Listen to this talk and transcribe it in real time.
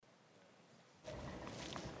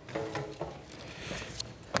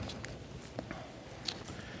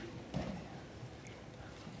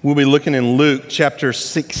We'll be looking in Luke chapter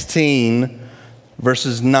 16,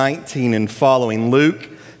 verses 19 and following. Luke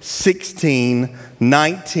 16,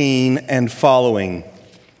 19 and following.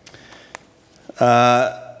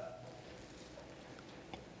 Let's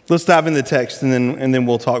dive in the text and then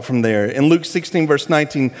we'll talk from there. In Luke 16, verse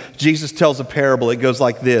 19, Jesus tells a parable. It goes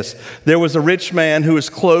like this. There was a rich man who was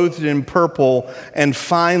clothed in purple and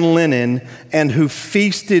fine linen and who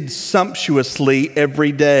feasted sumptuously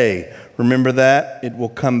every day. Remember that? It will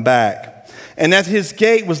come back. And at his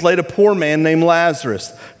gate was laid a poor man named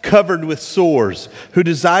Lazarus, covered with sores, who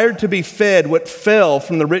desired to be fed what fell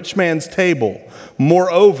from the rich man's table.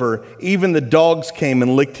 Moreover, even the dogs came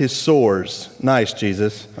and licked his sores. Nice,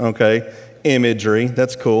 Jesus. Okay. Imagery.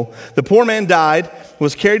 That's cool. The poor man died,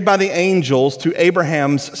 was carried by the angels to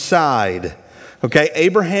Abraham's side. Okay.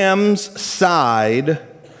 Abraham's side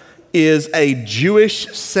is a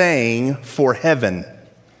Jewish saying for heaven.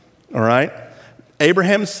 All right.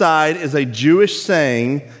 Abraham's side is a Jewish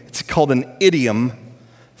saying. It's called an idiom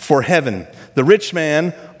for heaven. The rich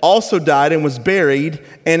man also died and was buried,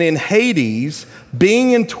 and in Hades,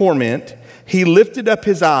 being in torment, he lifted up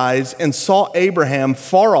his eyes and saw Abraham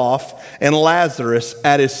far off and Lazarus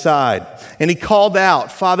at his side. And he called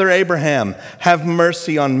out, "Father Abraham, have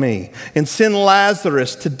mercy on me, and send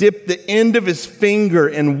Lazarus to dip the end of his finger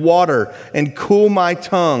in water and cool my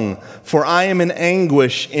tongue, for I am in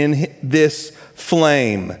anguish in this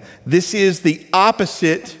flame." This is the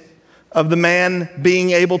opposite of the man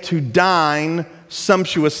being able to dine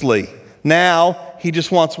sumptuously. Now he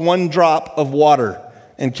just wants one drop of water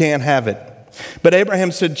and can't have it. But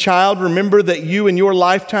Abraham said, "Child, remember that you in your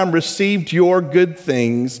lifetime received your good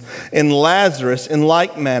things, and Lazarus in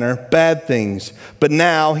like manner bad things. But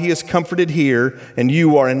now he is comforted here, and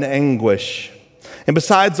you are in anguish. And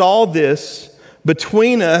besides all this,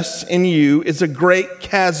 between us and you is a great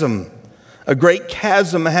chasm. A great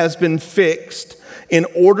chasm has been fixed, in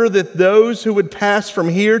order that those who would pass from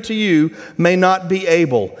here to you may not be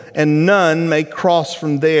able, and none may cross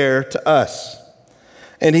from there to us."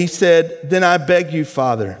 And he said, "Then I beg you,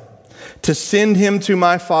 Father, to send him to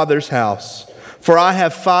my father's house, for I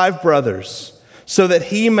have 5 brothers, so that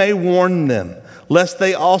he may warn them, lest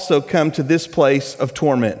they also come to this place of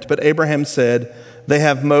torment." But Abraham said, "They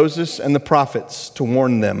have Moses and the prophets to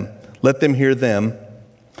warn them. Let them hear them."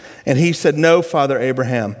 And he said, "No, Father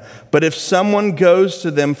Abraham, but if someone goes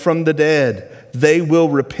to them from the dead, they will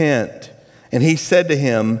repent." And he said to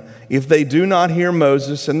him, "If they do not hear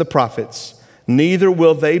Moses and the prophets, neither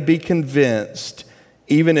will they be convinced,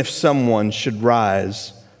 even if someone should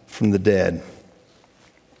rise from the dead."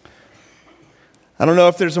 I don't know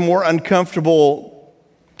if there's a more uncomfortable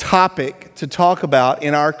topic to talk about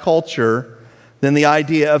in our culture than the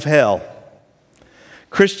idea of hell.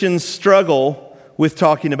 Christians struggle with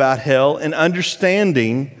talking about hell and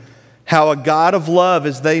understanding how a God of love,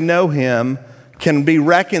 as they know him, can be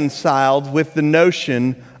reconciled with the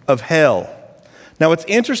notion of hell. Now, what's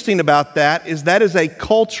interesting about that is a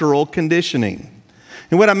cultural conditioning.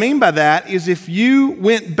 And what I mean by that is if you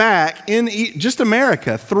went back in just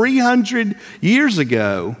America 300 years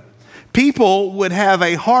ago, people would have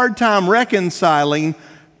a hard time reconciling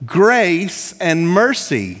grace and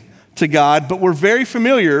mercy to God, but we're very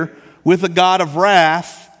familiar with a God of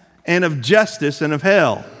wrath and of justice and of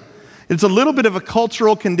hell. It's a little bit of a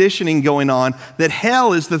cultural conditioning going on that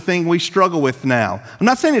hell is the thing we struggle with now. I'm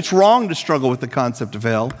not saying it's wrong to struggle with the concept of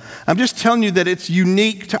hell. I'm just telling you that it's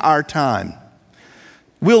unique to our time.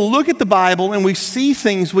 We'll look at the Bible and we see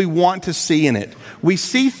things we want to see in it. We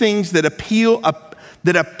see things that appeal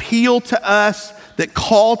to us, that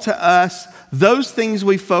call to us. Those things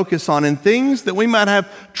we focus on, and things that we might have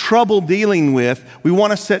trouble dealing with, we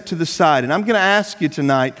want to set to the side. And I'm going to ask you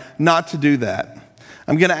tonight not to do that.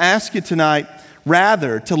 I'm going to ask you tonight,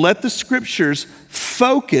 rather, to let the scriptures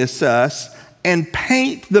focus us and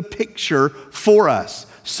paint the picture for us,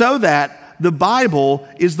 so that the Bible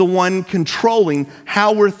is the one controlling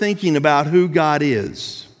how we're thinking about who God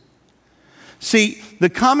is. See, the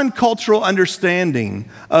common cultural understanding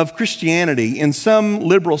of Christianity in some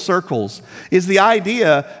liberal circles is the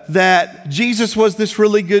idea that Jesus was this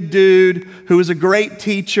really good dude who was a great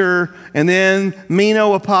teacher, and then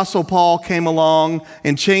Meno Apostle Paul came along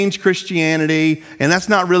and changed Christianity, and that's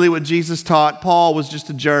not really what Jesus taught. Paul was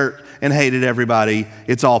just a jerk and hated everybody.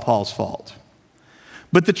 It's all Paul's fault.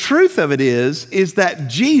 But the truth of it is that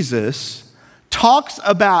Jesus talks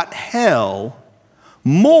about hell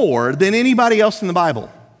more than anybody else in the Bible.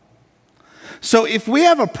 So if we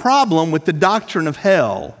have a problem with the doctrine of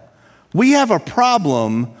hell, we have a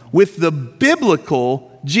problem with the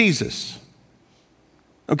biblical Jesus.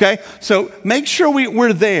 Okay? So make sure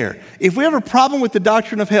we're there. If we have a problem with the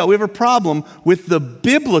doctrine of hell, we have a problem with the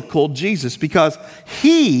biblical Jesus, because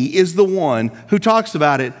he is the one who talks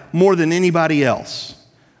about it more than anybody else.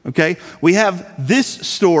 Okay? We have this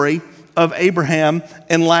story of Abraham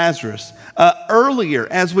and Lazarus. Earlier,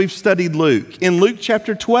 as we've studied Luke, in Luke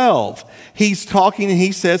chapter 12, he's talking and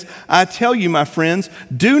he says, I tell you, my friends,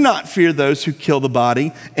 do not fear those who kill the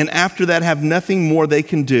body, and after that have nothing more they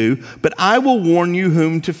can do, but I will warn you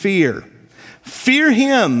whom to fear. Fear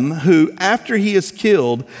him who, after he is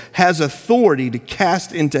killed, has authority to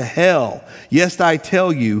cast into hell. Yes, I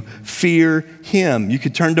tell you, fear him. You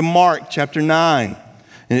could turn to Mark chapter 9.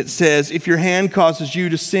 And it says, if your hand causes you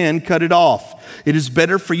to sin, cut it off. It is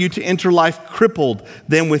better for you to enter life crippled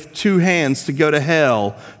than with 2 hands to go to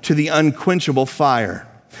hell, to the unquenchable fire.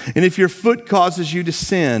 And if your foot causes you to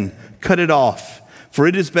sin, cut it off. For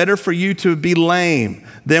it is better for you to be lame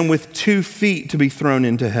than with 2 feet to be thrown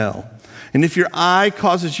into hell. And if your eye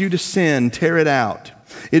causes you to sin, tear it out.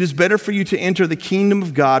 It is better for you to enter the kingdom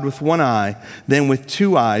of God with 1 eye than with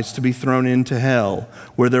 2 eyes to be thrown into hell,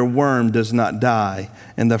 where their worm does not die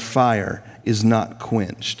and the fire is not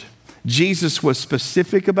quenched. Jesus was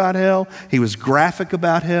specific about hell. He was graphic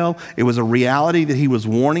about hell. It was a reality that he was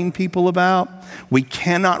warning people about. We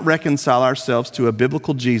cannot reconcile ourselves to a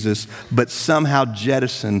biblical Jesus, but somehow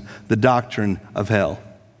jettison the doctrine of hell.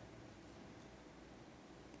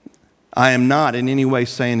 I am not in any way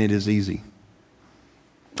saying it is easy.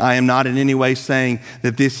 I am not in any way saying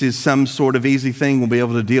that this is some sort of easy thing we'll be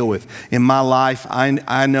able to deal with. In my life,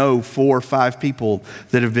 I know 4 or 5 people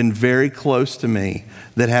that have been very close to me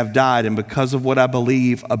that have died. And because of what I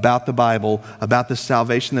believe about the Bible, about the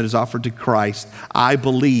salvation that is offered to Christ, I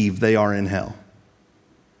believe they are in hell.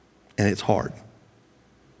 And it's hard.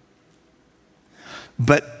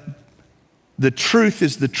 But the truth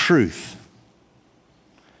is the truth.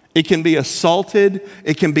 It can be assaulted,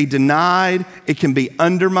 it can be denied, it can be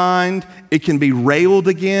undermined, it can be railed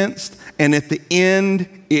against, and at the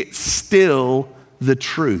end, it's still the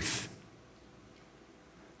truth.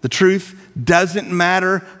 The truth doesn't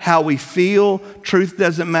matter how we feel. Truth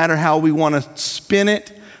doesn't matter how we want to spin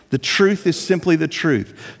it. The truth is simply the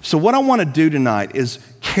truth. So what I want to do tonight is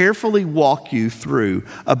carefully walk you through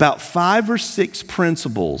about 5 or 6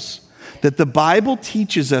 principles that the Bible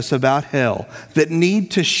teaches us about hell that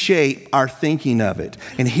need to shape our thinking of it.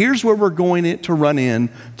 And here's where we're going to run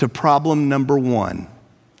into problem number 1.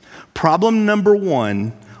 Problem number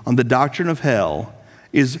 1 on the doctrine of hell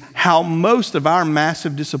is how most of our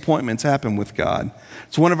massive disappointments happen with God.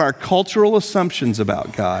 It's one of our cultural assumptions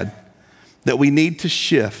about God that we need to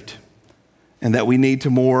shift and that we need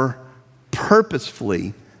to more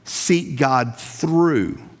purposefully seek God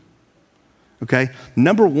through. Okay?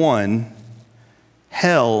 Number 1,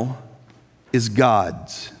 hell is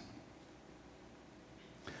God's.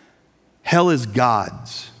 Hell is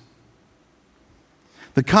God's.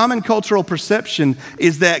 The common cultural perception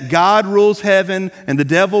is that God rules heaven and the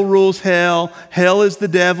devil rules hell. Hell is the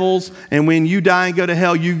devil's, and when you die and go to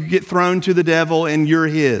hell, you get thrown to the devil and you're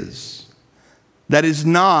his. That is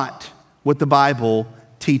not what the Bible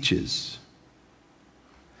teaches.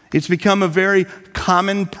 It's become a very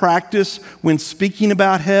common practice when speaking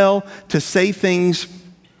about hell to say things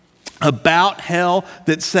about hell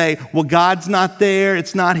that say, well, God's not there,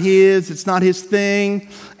 it's not his thing.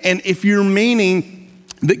 And if you're meaning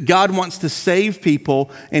that God wants to save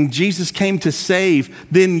people and Jesus came to save,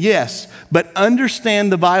 then yes. But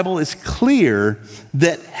understand the Bible is clear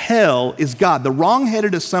that hell is God. The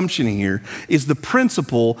wrong-headed assumption here is the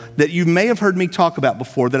principle that you may have heard me talk about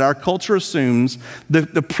before, that our culture assumes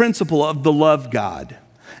the principle of the love God.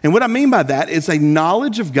 And what I mean by that is a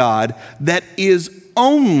knowledge of God that is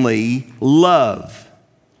only love.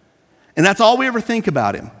 And that's all we ever think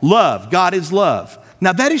about him. Love. God is love.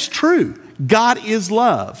 Now that is true. God is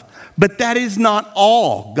love, but that is not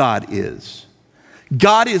all God is.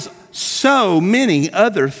 God is so many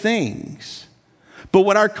other things. But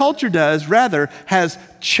what our culture does, rather, has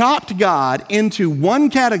chopped God into one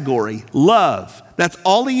category, love. That's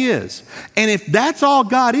all he is. And if that's all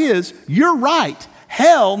God is, you're right.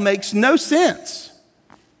 Hell makes no sense.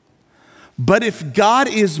 But if God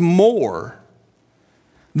is more,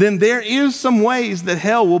 then there is some ways that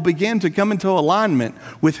hell will begin to come into alignment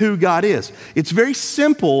with who God is. It's very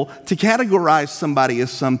simple to categorize somebody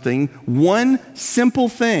as something, one simple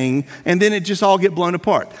thing, and then it just all get blown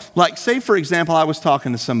apart. Like, say, for example, I was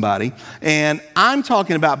talking to somebody, and I'm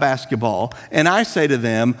talking about basketball, and I say to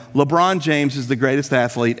them, LeBron James is the greatest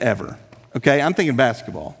athlete ever. Okay, I'm thinking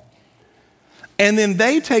basketball. And then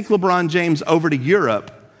they take LeBron James over to Europe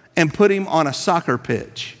and put him on a soccer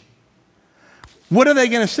pitch. what are they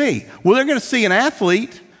going to see? Well, they're going to see an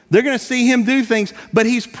athlete. They're going to see him do things, but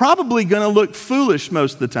he's probably going to look foolish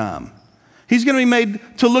most of the time. He's going to be made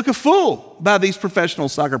to look a fool by these professional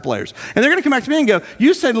soccer players. And they're going to come back to me and go,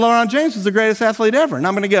 you said LeBron James was the greatest athlete ever. And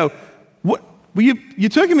I'm going to go, what? Well, you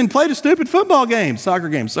took him and played a stupid football game, soccer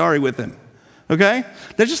game, sorry, with him. Okay?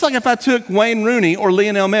 That's just like if I took Wayne Rooney or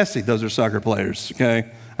Lionel Messi. Those are soccer players,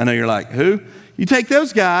 okay? I know you're like, who? You take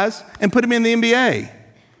those guys and put them in the NBA.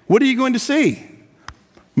 What are you going to see?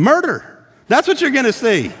 Murder. That's what you're going to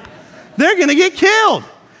see. They're going to get killed.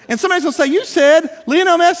 And somebody's going to say, you said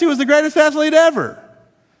Lionel Messi was the greatest athlete ever.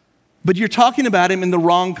 But you're talking about him in the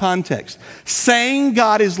wrong context. Saying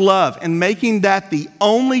God is love and making that the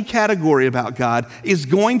only category about God is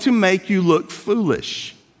going to make you look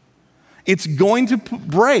foolish. It's going to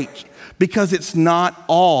break because it's not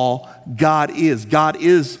all God is. God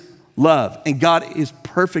is love, and God is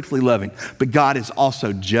perfectly loving. But God is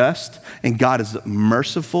also just, and God is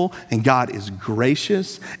merciful, and God is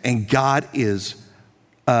gracious, and God is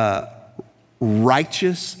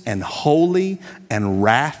righteous and holy and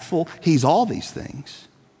wrathful. He's all these things.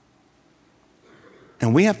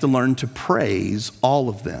 And we have to learn to praise all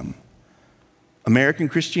of them. American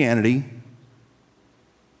Christianity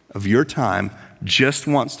of your time just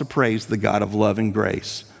wants to praise the God of love and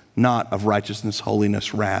grace, not of righteousness,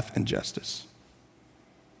 holiness, wrath, and justice.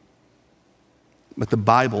 But the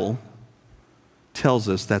Bible tells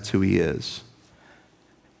us that's who he is.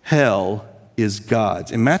 Hell is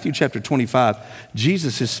God's. In Matthew chapter 25,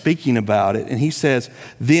 Jesus is speaking about it, and he says,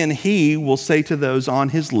 then he will say to those on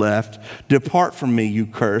his left, depart from me, you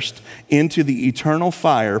cursed, into the eternal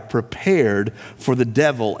fire prepared for the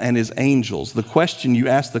devil and his angels. The question you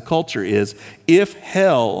ask the culture is, if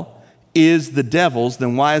hell is the devil's,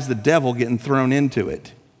 then why is the devil getting thrown into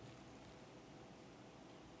it?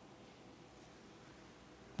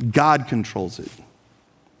 God controls it.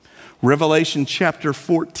 Revelation chapter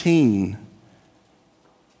 14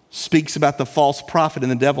 speaks about the false prophet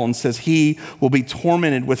and the devil and says he will be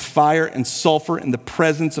tormented with fire and sulfur in the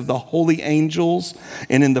presence of the holy angels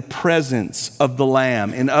and in the presence of the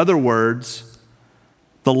Lamb. In other words,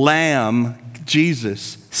 the Lamb,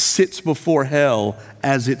 Jesus, sits before hell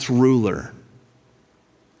as its ruler,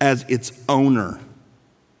 as its owner.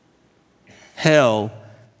 Hell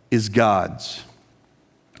is God's.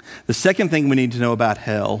 The second thing we need to know about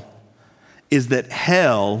hell is that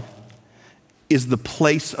hell is the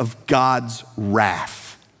place of God's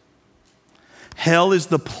wrath. Hell is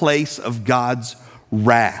the place of God's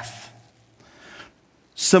wrath.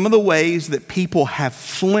 Some of the ways that people have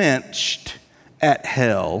flinched at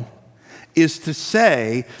hell is to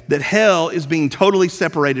say that hell is being totally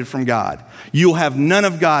separated from God. You'll have none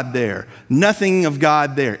of God there, nothing of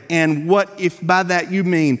God there. And what if by that you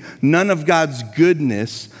mean none of God's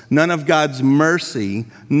goodness, none of God's mercy,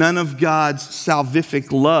 none of God's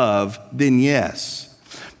salvific love, then yes.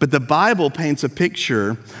 But the Bible paints a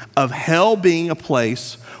picture of hell being a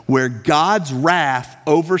place where God's wrath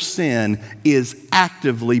over sin is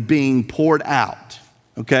actively being poured out.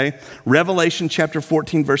 Okay? Revelation chapter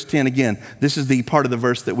 14, verse 10. Again, this is the part of the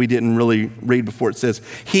verse that we didn't really read before. It says,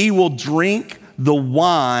 he will drink the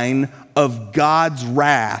wine of God's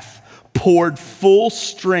wrath, poured full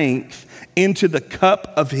strength into the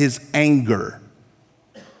cup of his anger.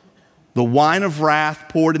 The wine of wrath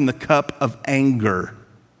poured in the cup of anger,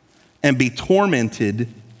 and be tormented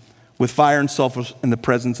with fire and sulfur in the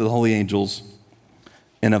presence of the holy angels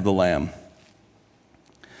and of the Lamb.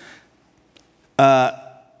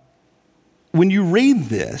 When you read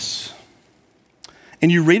this,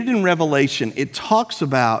 and you read it in Revelation, it talks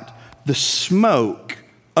about the smoke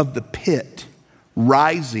of the pit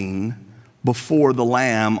rising before the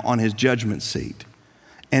Lamb on his judgment seat.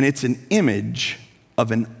 And it's an image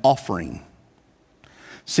of an offering.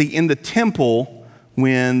 See, in the temple,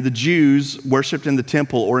 when the Jews worshiped in the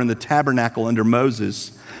temple or in the tabernacle under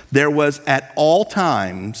Moses, there was at all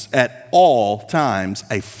times,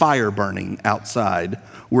 a fire burning outside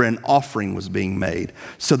where an offering was being made,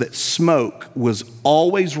 so that smoke was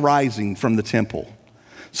always rising from the temple.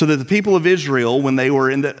 So that the people of Israel, when they were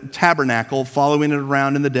in the tabernacle, following it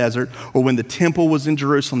around in the desert, or when the temple was in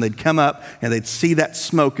Jerusalem, they'd come up and they'd see that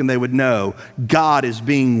smoke and they would know God is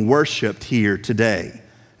being worshiped here today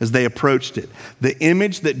as they approached it. The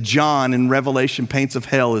image that John in Revelation paints of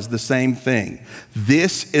hell is the same thing.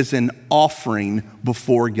 This is an offering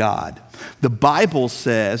before God. The Bible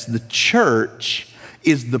says the church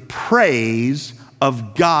is the praise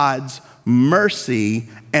of God's mercy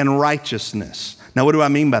and righteousness. Now, what do I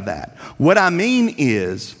mean by that? What I mean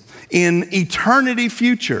is, in eternity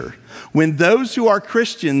future, When those who are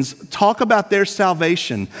Christians talk about their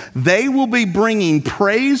salvation, they will be bringing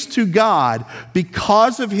praise to God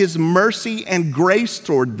because of his mercy and grace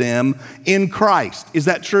toward them in Christ. Is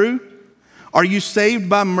that true? Are you saved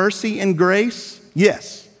by mercy and grace?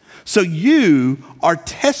 Yes. So you are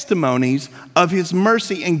testimonies of his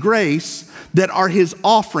mercy and grace that are his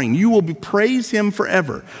offering. You will praise him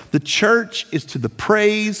forever. The church is to the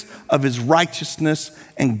praise of his righteousness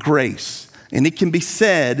and grace. And it can be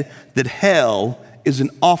said that hell is an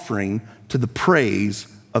offering to the praise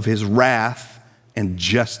of his wrath and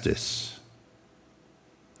justice.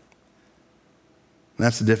 And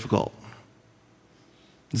that's difficult.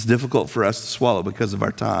 It's difficult for us to swallow because of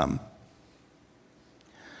our time.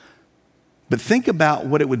 But think about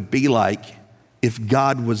what it would be like if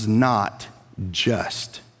God was not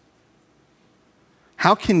just.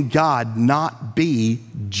 How can God not be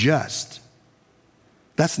just?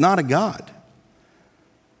 That's not a God.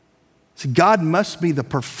 See, God must be the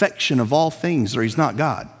perfection of all things, or he's not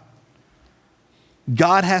God.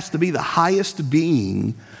 God has to be the highest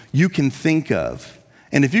being you can think of.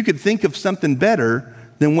 And if you could think of something better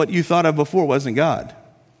than what you thought of before, wasn't God.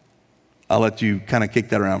 I'll let you kind of kick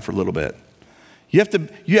that around for a little bit. You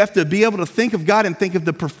have to be able to think of God and think of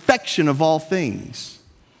the perfection of all things.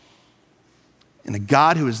 And a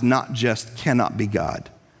God who is not just cannot be God.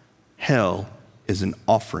 Hell is an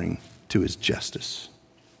offering to his justice.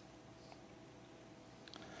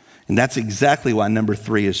 And that's exactly why number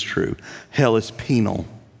 3 is true. Hell is penal.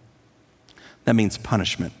 That means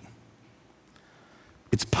punishment.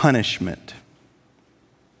 It's punishment.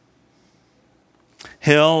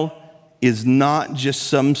 Hell is not just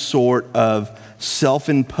some sort of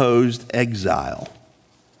self-imposed exile.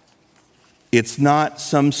 It's not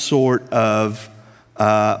some sort of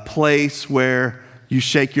place where you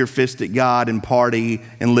shake your fist at God and party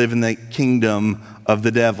and live in the kingdom of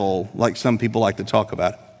the devil, like some people like to talk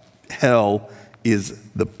about. Hell is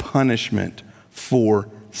the punishment for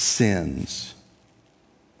sins.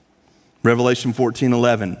 Revelation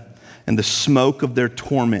 14:11, and the smoke of their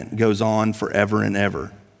torment goes on forever and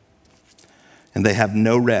ever. And they have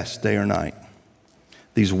no rest day or night.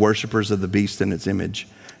 These worshipers of the beast and its image,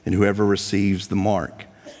 and whoever receives the mark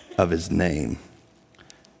of his name.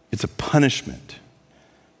 It's a punishment.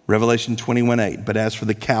 Revelation 21:8, but as for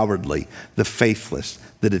the cowardly, the faithless,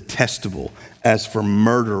 the detestable, as for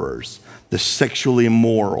murderers, the sexually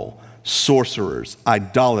immoral, sorcerers,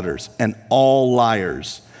 idolaters, and all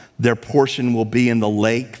liars, their portion will be in the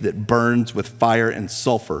lake that burns with fire and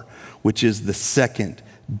sulfur, which is the second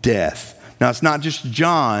death. Now, it's not just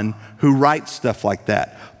John who writes stuff like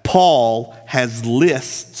that. Paul has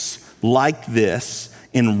lists like this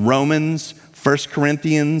in Romans, 1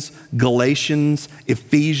 Corinthians, Galatians,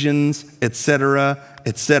 Ephesians, etc.,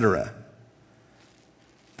 etc.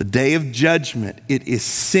 The day of judgment, it is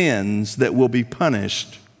sins that will be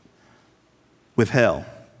punished with hell.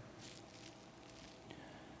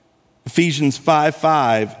 Ephesians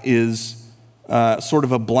 5:5 is sort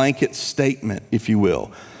of a blanket statement, if you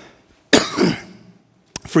will.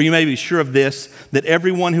 For you may be sure of this, that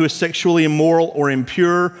everyone who is sexually immoral or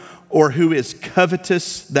impure or who is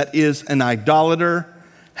covetous, that is an idolater,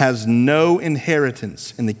 has no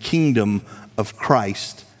inheritance in the kingdom of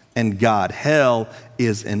Christ and God. Hell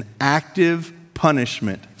is an active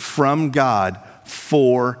punishment from God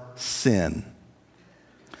for sin.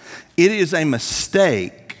 It is a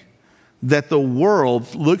mistake that the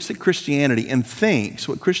world looks at Christianity and thinks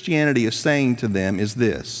what Christianity is saying to them is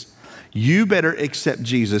this: you better accept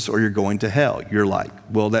Jesus or you're going to hell. You're like,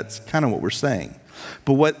 well, that's kind of what we're saying.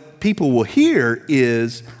 But what people will hear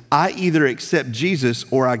is, I either accept Jesus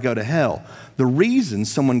or I go to hell. The reason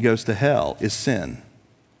someone goes to hell is sin.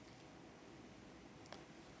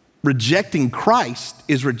 Rejecting Christ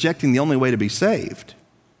is rejecting the only way to be saved.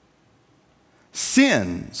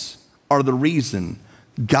 Sins are the reason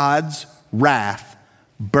God's wrath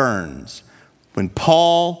burns. When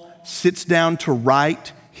Paul sits down to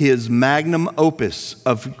write his magnum opus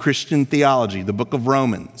of Christian theology, the book of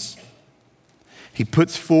Romans, he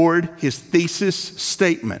puts forward his thesis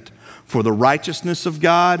statement: for the righteousness of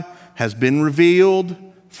God has been revealed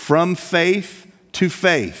from faith to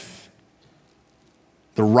faith.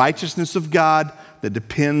 The righteousness of God that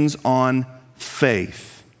depends on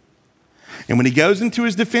faith. And when he goes into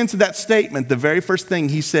his defense of that statement, the very first thing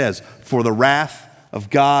he says, for the wrath of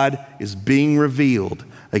God is being revealed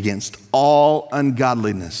against all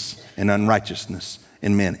ungodliness and unrighteousness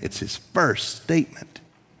in men. It's his first statement.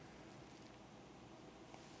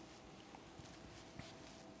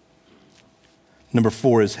 Number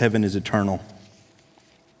 4 is heaven is eternal.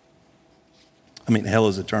 Hell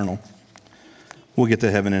is eternal. We'll get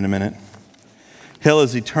to heaven in a minute. Hell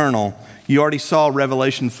is eternal. You already saw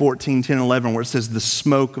Revelation 14, 10, 11, where it says the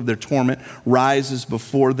smoke of their torment rises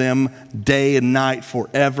before them day and night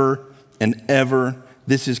forever and ever.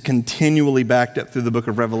 This is continually backed up through the book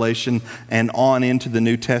of Revelation and on into the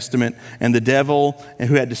New Testament. And the devil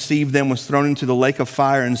who had deceived them was thrown into the lake of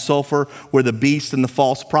fire and sulfur where the beast and the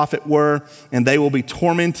false prophet were. And they will be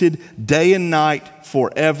tormented day and night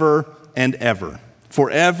forever and ever.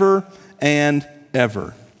 Forever and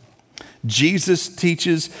ever. Jesus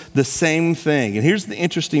teaches the same thing. And here's the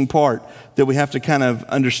interesting part that we have to kind of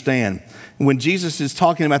understand. When Jesus is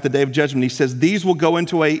talking about the day of judgment, he says, these will go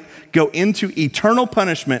into eternal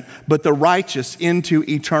punishment, but the righteous into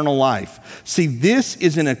eternal life. See, this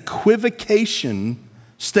is an equivocation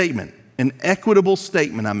statement, an equitable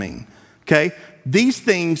statement, okay? These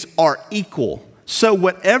things are equal. So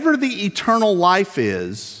whatever the eternal life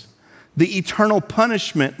is, the eternal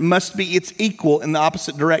punishment must be its equal in the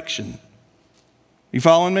opposite direction. You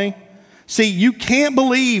following me? See, you can't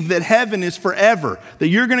believe that heaven is forever, that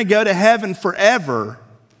you're going to go to heaven forever,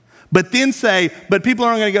 but then say, but people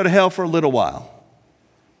are only going to go to hell for a little while.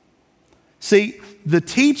 See, the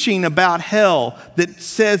teaching about hell that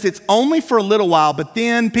says it's only for a little while, but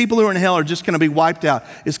then people who are in hell are just going to be wiped out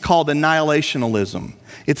is called annihilationism.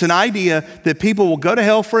 It's an idea that people will go to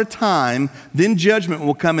hell for a time, then judgment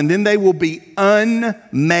will come, and then they will be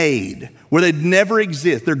unmade, where they'd never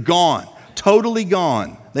exist. They're gone, totally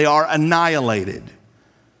gone. They are annihilated.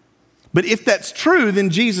 But if that's true, then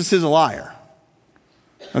Jesus is a liar.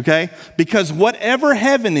 Okay? Because whatever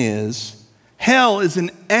heaven is, hell is an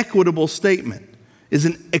equitable statement. It's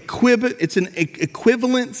an equivalency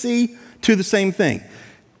to the same thing.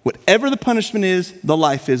 Whatever the punishment is, the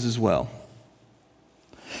life is as well.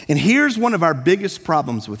 And here's one of our biggest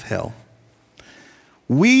problems with hell.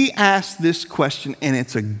 We ask this question, and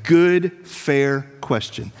it's a good, fair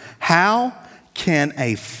question. How can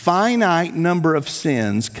a finite number of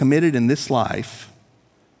sins committed in this life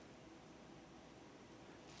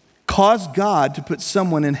cause God to put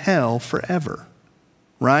someone in hell forever?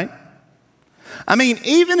 Right? I mean,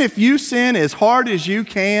 even if you sin as hard as you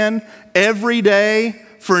can every day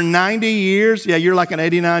for 90 years, yeah, you're like an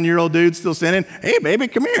 89-year-old dude still sinning. Hey, baby,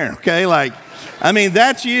 come here, okay?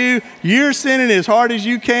 That's you. You're sinning as hard as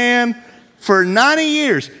you can for 90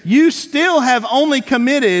 years. You still have only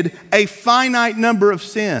committed a finite number of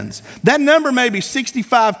sins. That number may be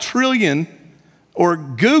 65 trillion or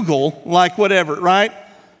Google, whatever, right?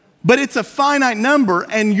 But it's a finite number,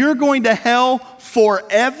 and you're going to hell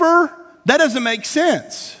forever? That doesn't make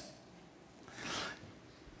sense.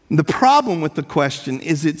 The problem with the question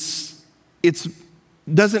is it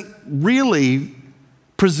doesn't really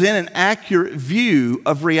present an accurate view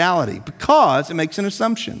of reality because it makes an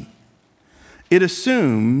assumption. It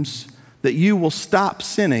assumes that you will stop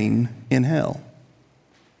sinning in hell.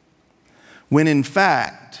 When in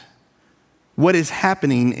fact, what is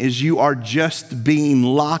happening is you are just being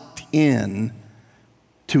locked in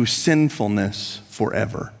to sinfulness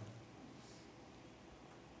forever.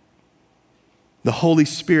 The Holy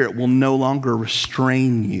Spirit will no longer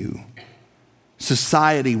restrain you.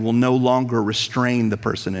 Society will no longer restrain the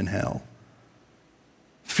person in hell.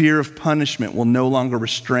 Fear of punishment will no longer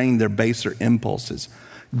restrain their baser impulses.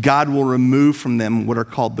 God will remove from them what are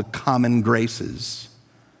called the common graces.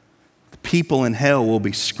 The people in hell will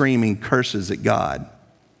be screaming curses at God,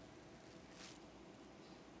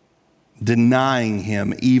 denying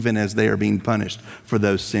him even as they are being punished for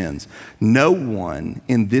those sins. No one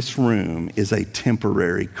in this room is a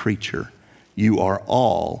temporary creature. You are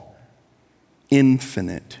all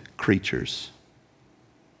infinite creatures.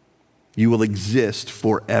 You will exist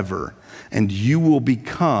forever, and you will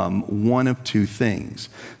become one of two things.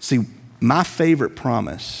 See, my favorite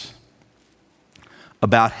promise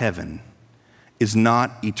about heaven is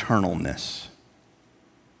not eternalness.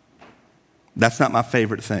 That's not my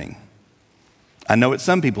favorite thing. I know it's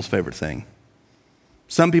some people's favorite thing.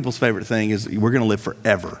 Some people's favorite thing is we're going to live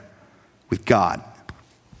forever with God.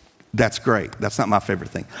 That's great. That's not my favorite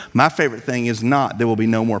thing. My favorite thing is not there will be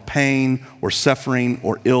no more pain or suffering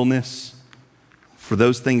or illness, for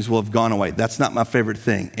those things will have gone away. That's not my favorite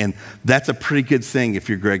thing. And that's a pretty good thing if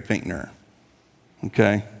you're Greg Pinkner.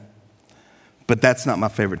 Okay? But that's not my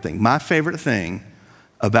favorite thing. My favorite thing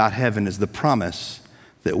about heaven is the promise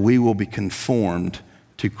that we will be conformed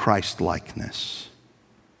to Christ-likeness.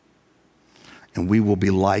 And we will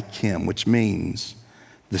be like him, which means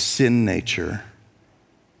the sin nature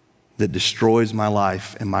that destroys my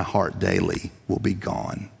life and my heart daily will be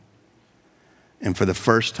gone. And for the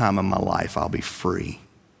first time in my life, I'll be free.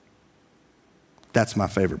 That's my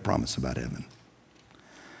favorite promise about heaven.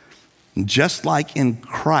 Just like in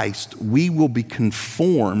Christ, we will be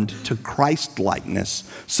conformed to Christ-likeness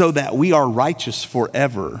so that we are righteous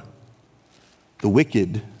forever. The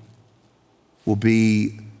wicked will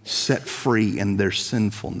be set free in their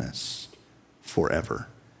sinfulness forever.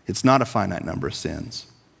 It's not a finite number of sins.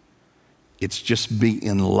 It's just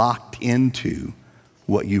being locked into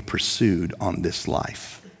what you pursued on this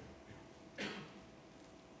life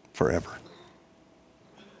forever.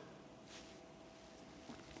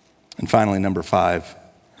 And finally, number 5,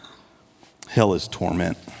 hell is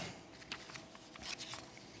torment.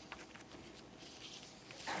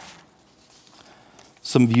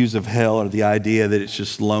 Some views of hell are the idea that it's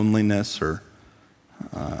just loneliness or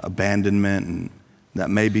abandonment, and that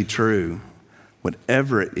may be true.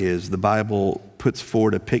 Whatever it is, the Bible puts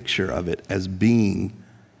forward a picture of it as being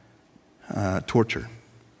torture,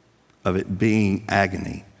 of it being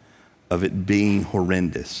agony, of it being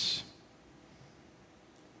horrendous.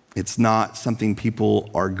 It's not something people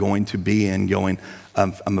are going to be in going,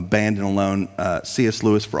 I'm abandoned alone. C.S.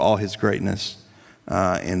 Lewis, for all his greatness,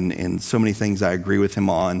 and so many things I agree with him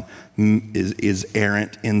on, is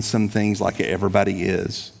errant in some things like everybody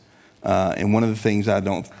is. And one of the things I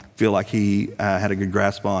don't feel like he had a good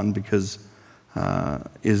grasp on because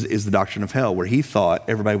is the doctrine of hell, where he thought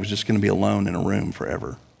everybody was just going to be alone in a room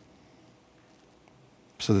forever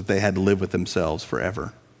so that they had to live with themselves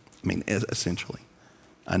forever. I mean, essentially.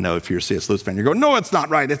 I know if you're a C.S. Lewis fan, you're going, no, it's not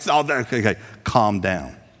right. It's all there. Okay, calm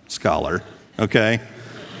down, scholar, okay?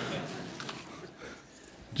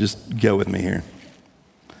 Just go with me here.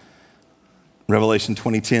 Revelation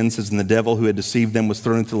 20:10 says, and the devil who had deceived them was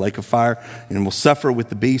thrown into the lake of fire and will suffer with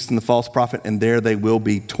the beast and the false prophet, and there they will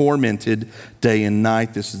be tormented day and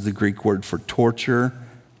night. This is the Greek word for torture.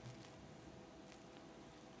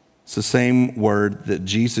 It's the same word that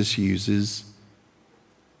Jesus uses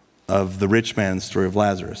of the rich man's story of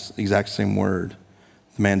Lazarus. Exact same word.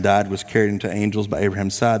 The man died, was carried into angels by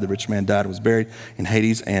Abraham's side. The rich man died and was buried in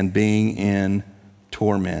Hades and being in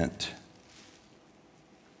torment.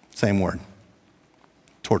 Same word.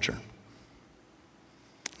 Torture.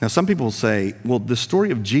 Now, some people say, well, the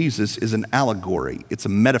story of Jesus is an allegory. It's a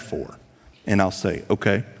metaphor. And I'll say,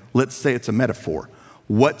 okay, let's say it's a metaphor.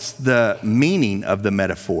 What's the meaning of the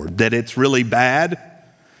metaphor? That it's really bad?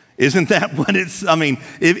 Isn't that what it's, I mean,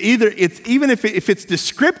 if it's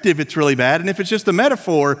descriptive, it's really bad. And if it's just a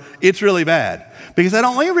metaphor, it's really bad. Because the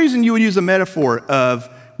only reason you would use a metaphor of,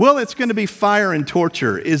 well, it's going to be fire and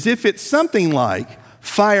torture, is if it's something like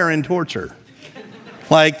fire and torture.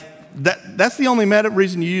 Like, that's the only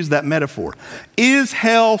reason you use that metaphor. Is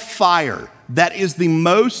hell fire? That is the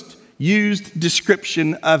most used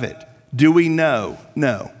description of it. Do we know?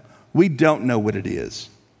 No. We don't know what it is.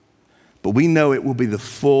 But we know it will be the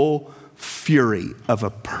full fury of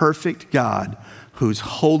a perfect God whose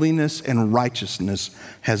holiness and righteousness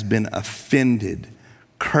has been offended,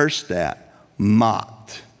 cursed at,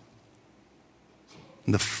 mocked.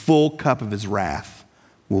 And the full cup of his wrath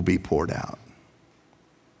will be poured out.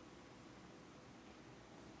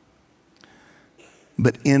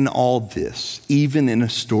 But in all this, even in a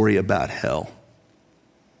story about hell,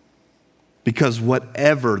 because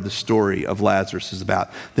whatever the story of Lazarus is about,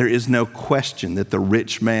 there is no question that the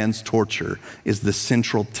rich man's torture is the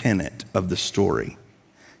central tenet of the story.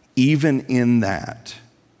 Even in that,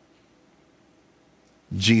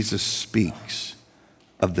 Jesus speaks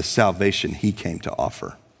of the salvation he came to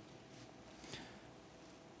offer.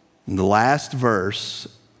 In the last verse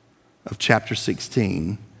of chapter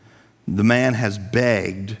 16, the man has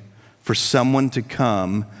begged for someone to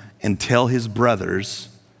come and tell his brothers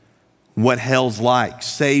what hell's like,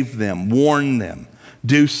 save them, warn them,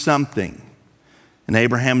 do something. And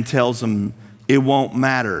Abraham tells them, it won't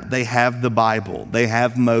matter. They have the Bible, they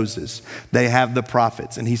have Moses, they have the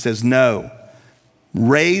prophets. And he says, no,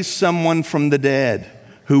 raise someone from the dead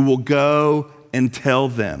who will go and tell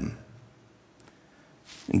them.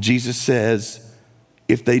 And Jesus says,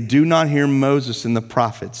 if they do not hear Moses and the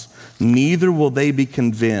prophets, neither will they be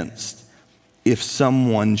convinced if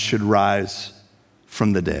someone should rise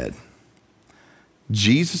from the dead.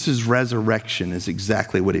 Jesus' resurrection is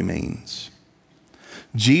exactly what he means.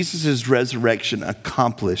 Jesus' resurrection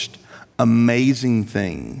accomplished amazing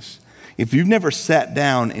things. If you've never sat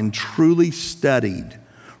down and truly studied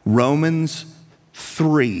Romans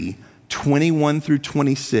 3:21 through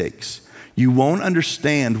 26, you won't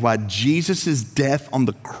understand why Jesus' death on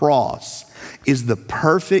the cross is the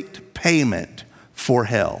perfect payment for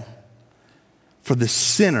hell, for the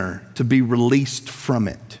sinner to be released from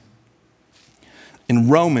it. In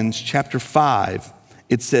Romans chapter 5,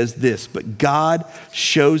 it says this, but God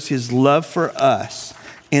shows his love for us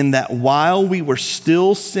in that while we were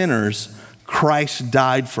still sinners, Christ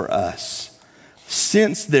died for us.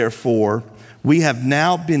 Since, therefore, we have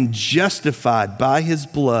now been justified by his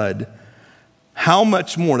blood, how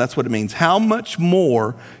much more, that's what it means, how much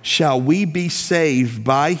more shall we be saved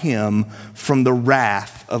by him from the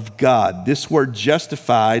wrath of God? This word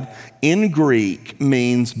justified in Greek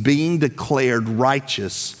means being declared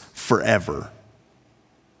righteous forever.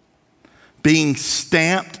 Being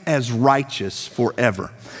stamped as righteous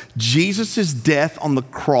forever. Jesus' death on the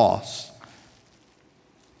cross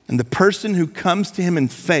and the person who comes to him in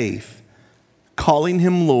faith, calling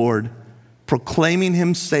him Lord, proclaiming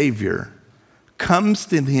him Savior, comes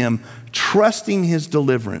to him trusting his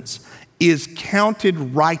deliverance, is counted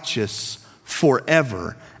righteous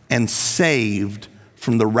forever and saved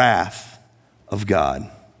from the wrath of God.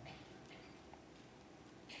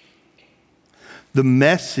 The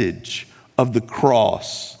message of the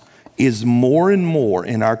cross is more and more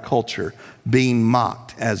in our culture being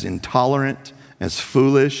mocked as intolerant, as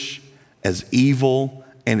foolish, as evil,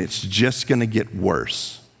 and it's just going to get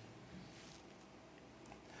worse.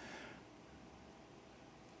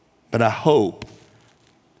 But I hope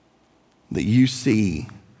that you see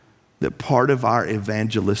that part of our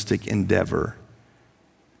evangelistic endeavor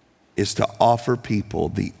is to offer people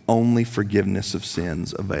the only forgiveness of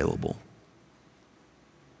sins available.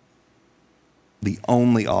 The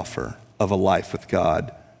only offer of a life with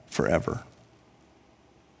God forever.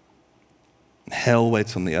 Hell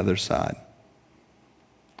waits on the other side,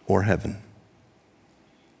 or heaven.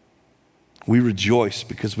 We rejoice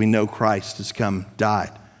because we know Christ has come,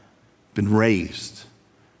 died, been raised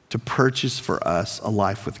to purchase for us a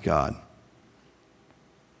life with God,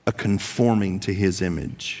 a conforming to his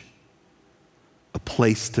image, a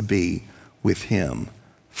place to be with him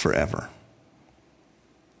forever.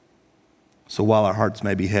 So while our hearts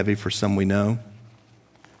may be heavy for some we know,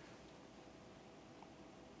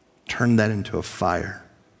 turn that into a fire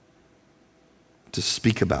to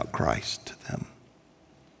speak about Christ to them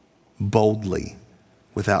boldly,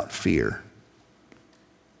 without fear.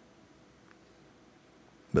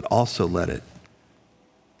 But also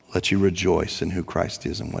let you rejoice in who Christ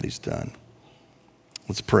is and what he's done.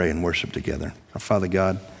 Let's pray and worship together. Our Father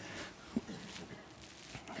God,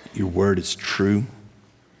 your word is true.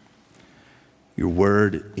 Your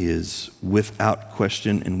word is without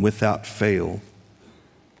question and without fail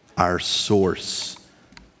our source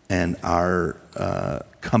and our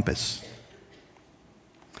compass.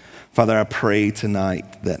 Father, I pray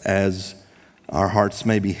tonight that as our hearts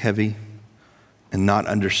may be heavy and not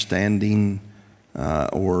understanding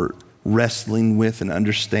or wrestling with an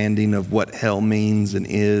understanding of what hell means and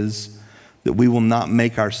is, that we will not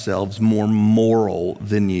make ourselves more moral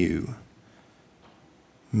than you.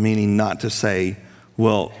 Meaning not to say,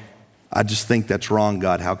 well, I just think that's wrong,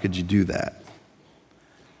 God. How could you do that?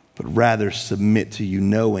 But rather submit to you,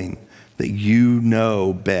 knowing that you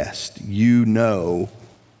know best. You know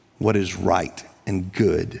what is right and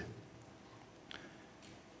good.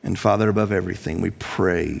 And Father, above everything, we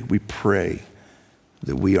pray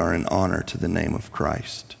that we are in honor to the name of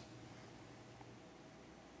Christ.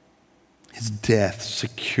 His death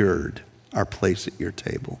secured our place at your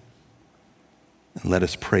table. And let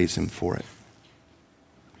us praise him for it.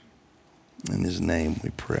 In his name we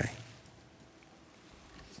pray.